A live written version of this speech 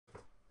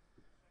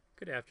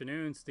Good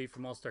afternoon, Steve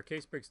from All Star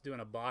Case Breaks doing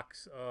a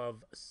box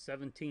of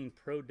 17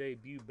 Pro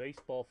Debut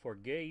Baseball for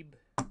Gabe.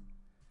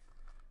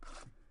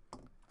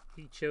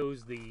 He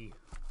chose the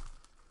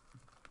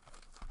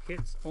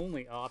hits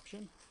only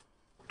option,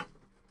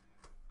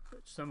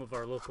 which some of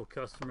our local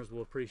customers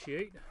will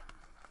appreciate.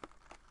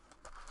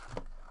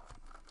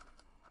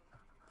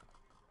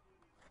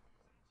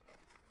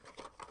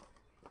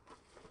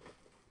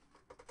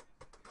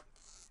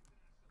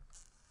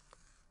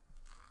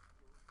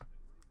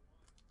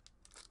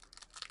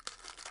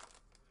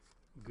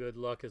 Good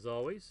luck as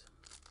always.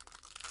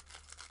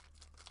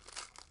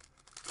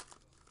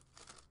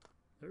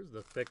 There's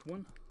the thick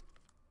one.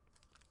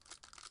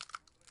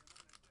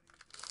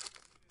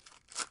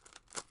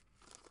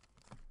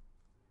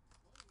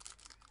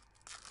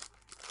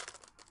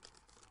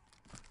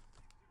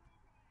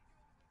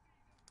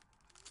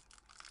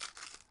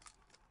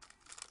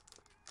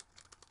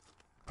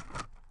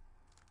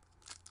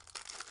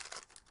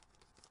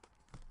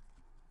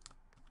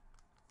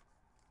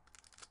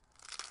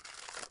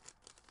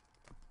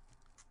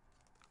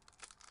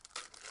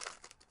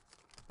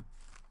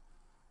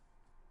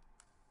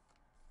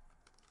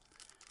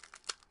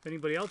 If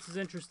anybody else is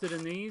interested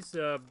in these,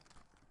 I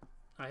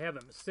have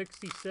them at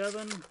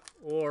 $67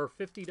 or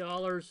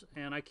 $50,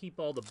 and I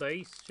keep all the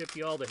base, ship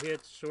you all the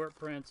hits, short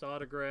prints,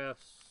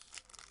 autographs,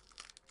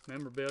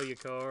 memorabilia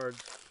cards,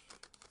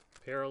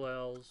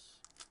 parallels.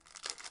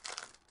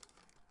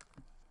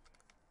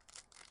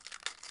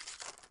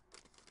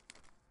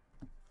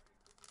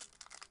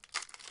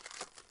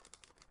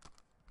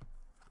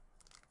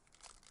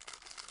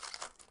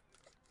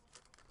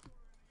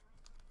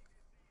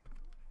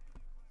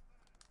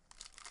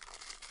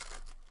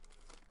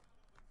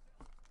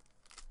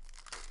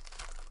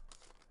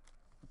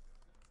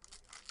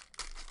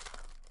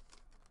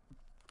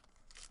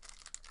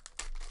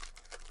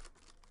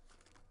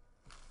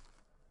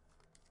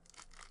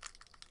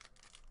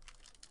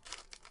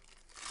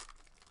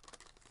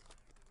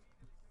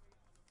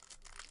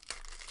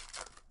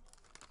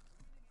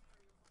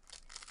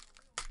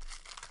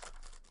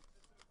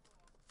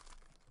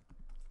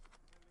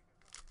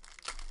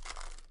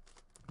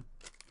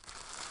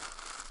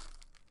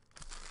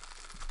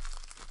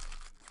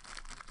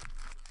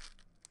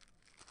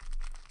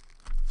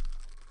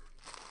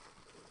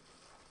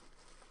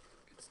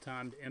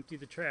 Time to empty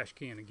the trash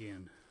can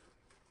again.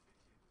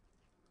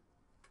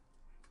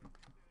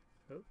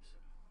 Oops.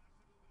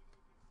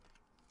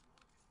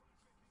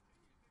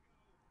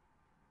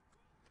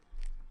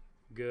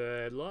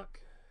 Good luck.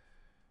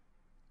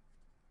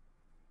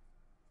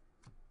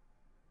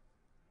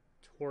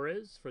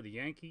 Torres for the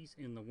Yankees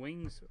in the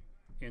wings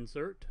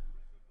insert.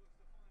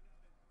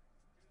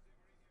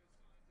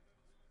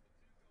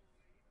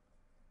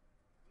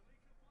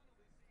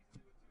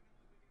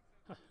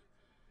 Huh.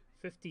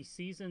 50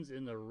 seasons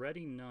in the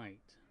Reading Knight.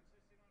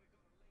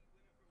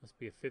 Must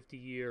be a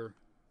 50-year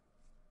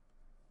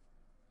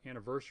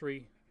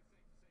anniversary.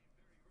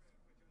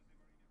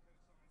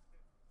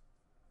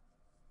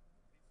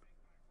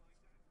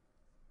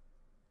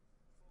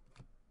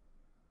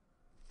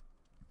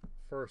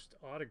 First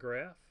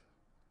autograph,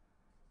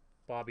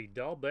 Bobby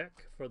Dalbec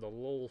for the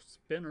Lowell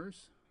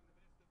Spinners.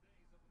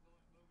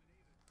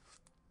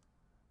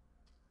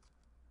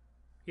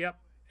 Yep,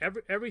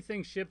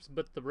 everything ships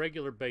but the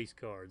regular base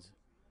cards.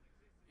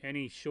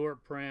 Any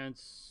short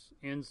prints,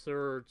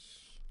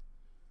 inserts,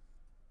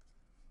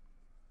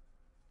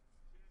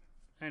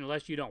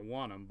 unless you don't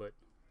want them, but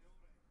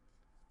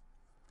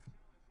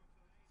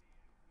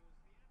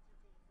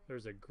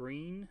there's a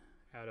green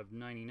out of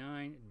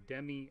 99,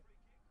 Demi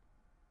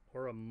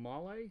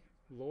Oramale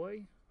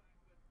Loy.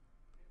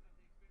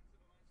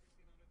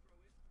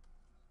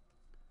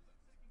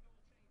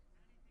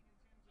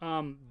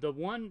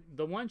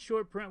 The one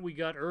short print we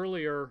got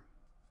earlier,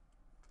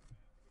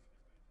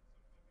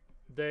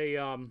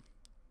 they're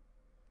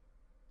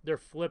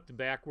flipped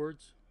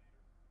backwards.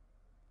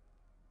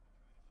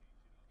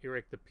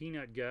 Eric the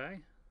Peanut Guy.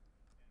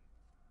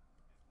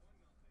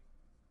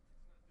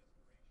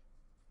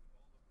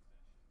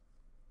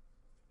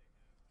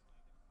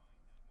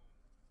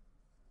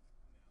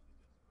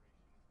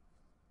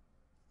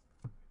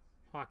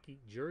 Hockey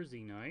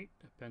Jersey Night,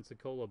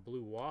 Pensacola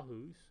Blue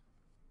Wahoos.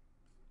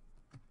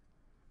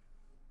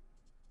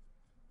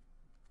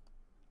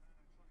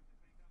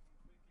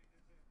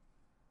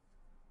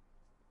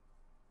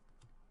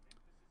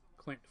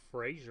 Clint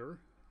Frazier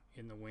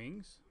in the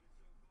wings.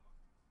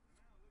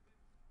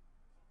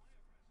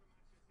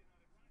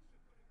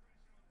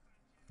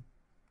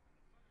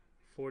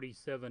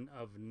 $47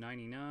 of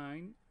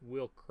 99,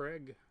 Will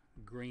Craig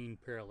green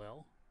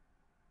parallel.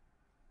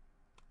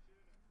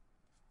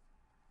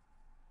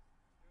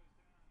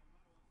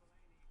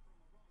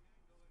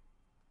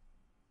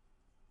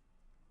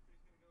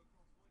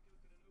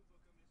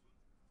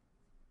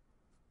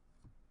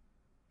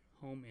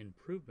 Home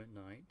Improvement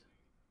Night.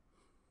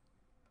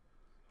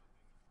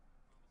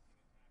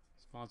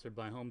 Sponsored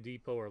by Home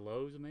Depot or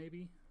Lowe's,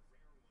 maybe?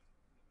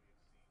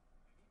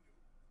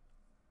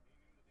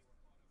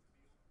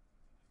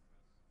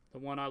 The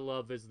one I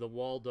love is the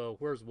Waldo.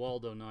 Where's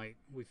Waldo Knight?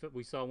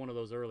 We saw one of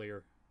those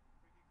earlier.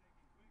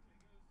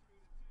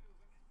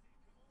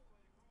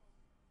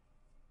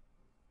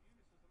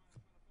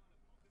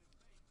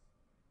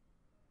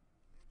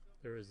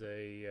 There is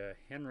a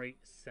Henry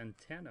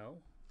Centeno.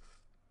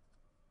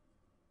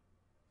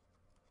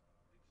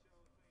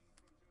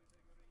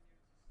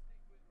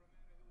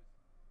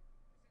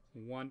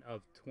 One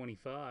of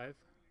 25.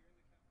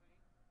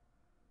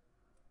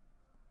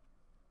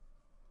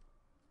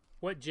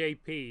 What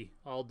JP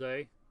all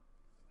day?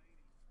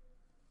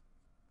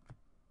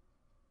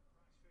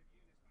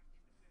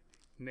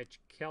 Mitch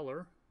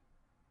Keller.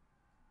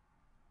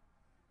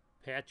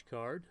 Patch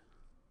card.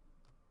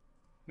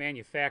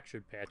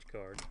 Manufactured patch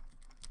card.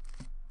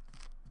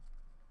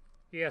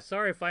 Yeah,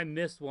 sorry if I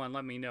missed one.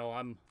 Let me know.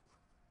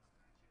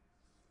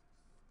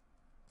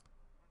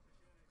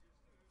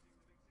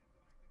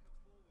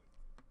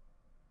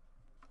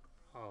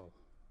 Oh.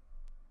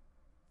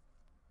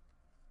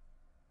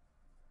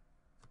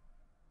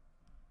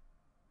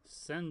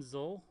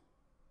 Senzel.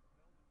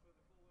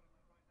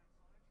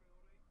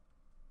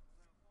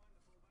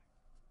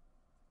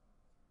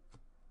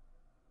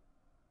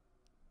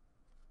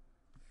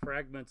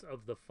 Fragments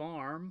of the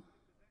Farm.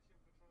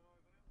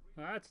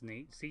 Oh, that's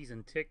neat.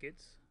 Season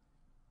tickets.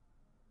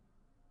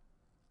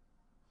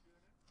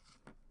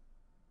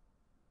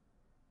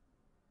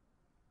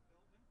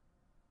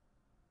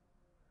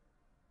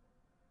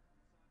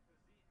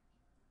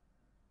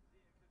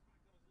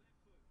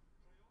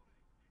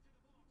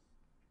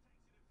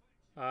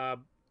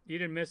 You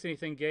didn't miss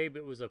anything, Gabe.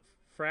 It was a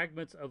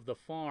Fragments of the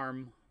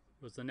Farm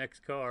was the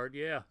next card.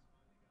 Yeah.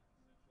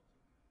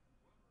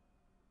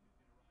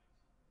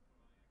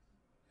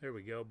 There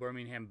we go.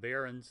 Birmingham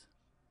Barons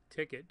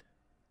ticket.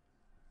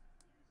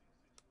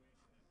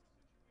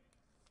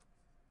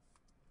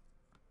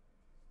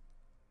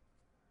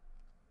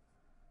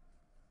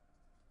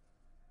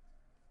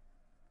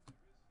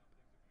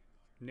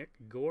 Nick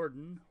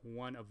Gordon,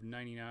 1 of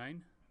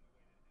 99.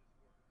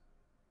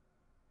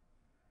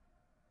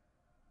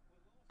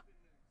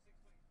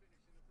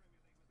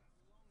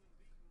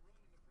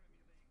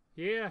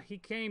 Yeah, he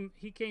came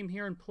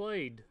here and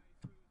played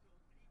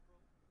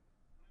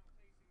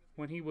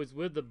when he was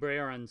with the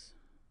Barons.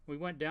 We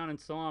went down and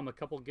saw him a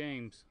couple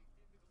games.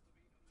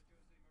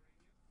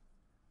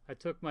 I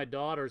took my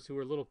daughters, who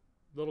were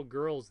little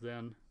girls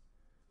then,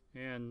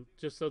 and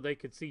just so they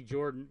could see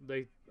Jordan,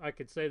 I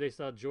could say they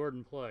saw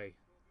Jordan play.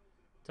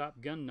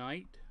 Top Gun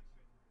Knight.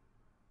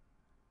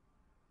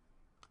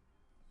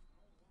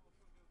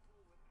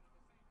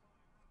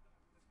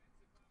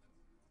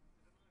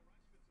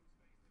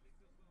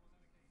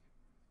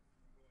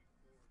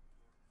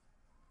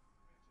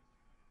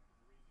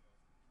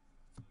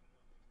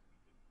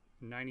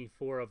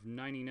 '94 of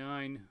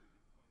 99.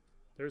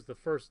 There's the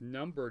first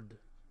numbered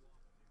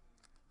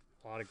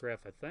autograph,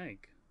 I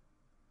think.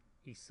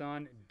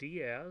 Isan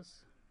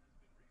Diaz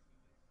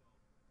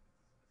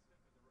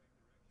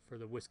for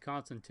the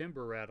Wisconsin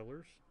Timber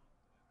Rattlers.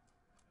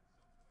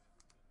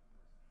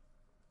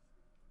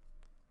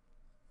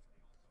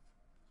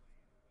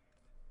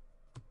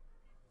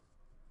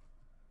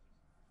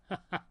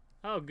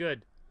 Oh,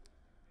 good.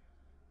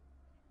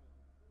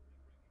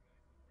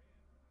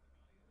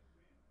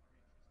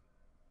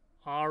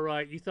 All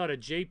right, you thought of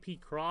J.P.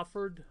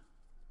 Crawford?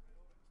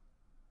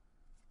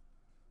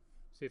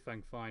 See if I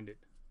can find it.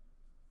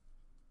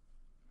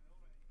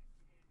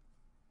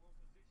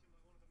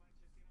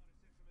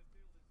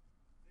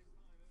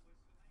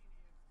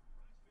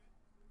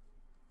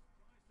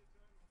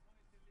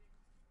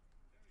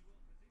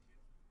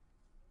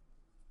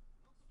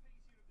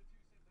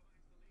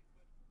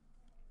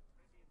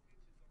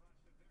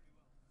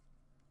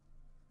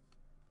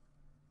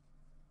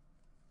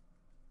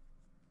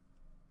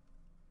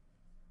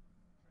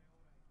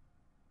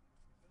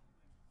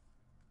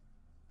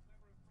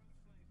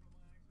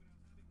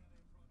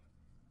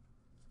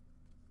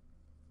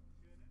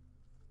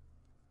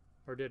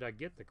 Or did I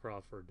get the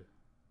Crawford?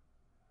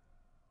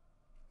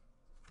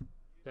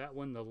 That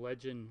one, the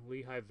Legend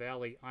Lehigh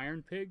Valley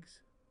Iron Pigs?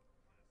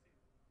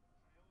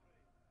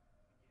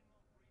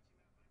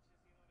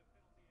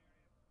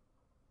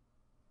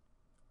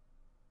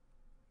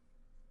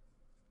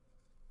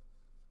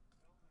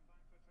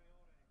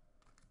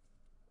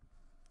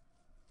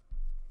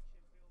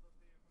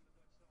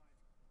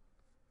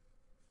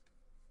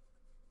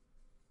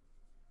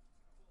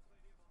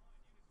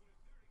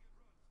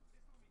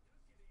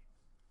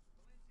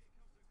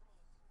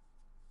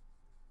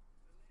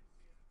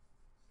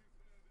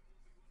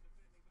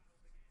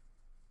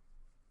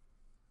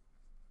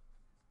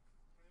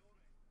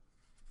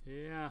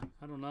 Yeah,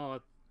 I don't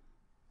know.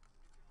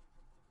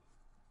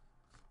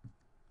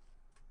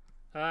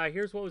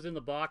 Here's what was in the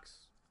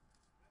box,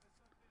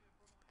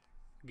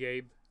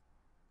 Gabe.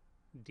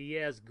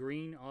 Diaz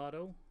Green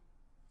Auto.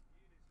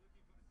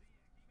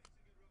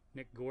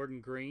 Nick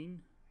Gordon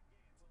Green.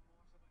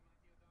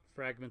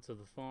 Fragments of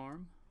the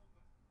Farm.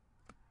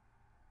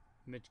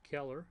 Mitch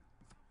Keller.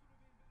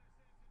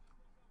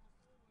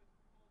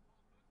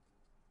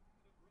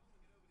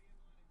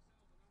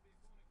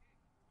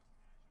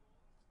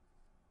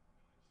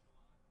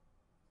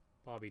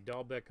 Hobby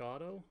Dalbec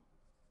Auto.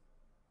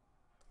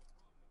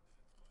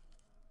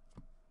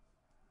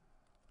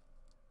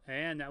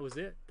 And that was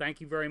it. Thank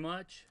you very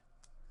much.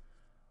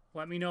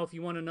 Let me know if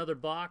you want another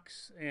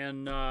box,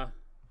 and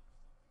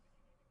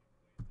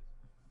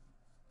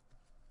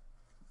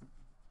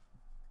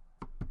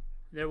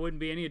there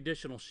wouldn't be any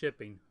additional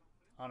shipping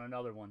on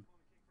another one.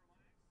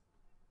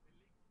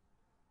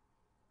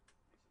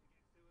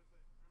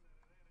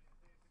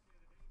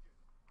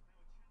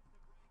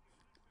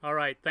 All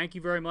right, thank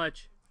you very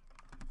much.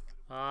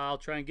 I'll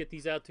try and get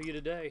these out to you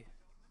today.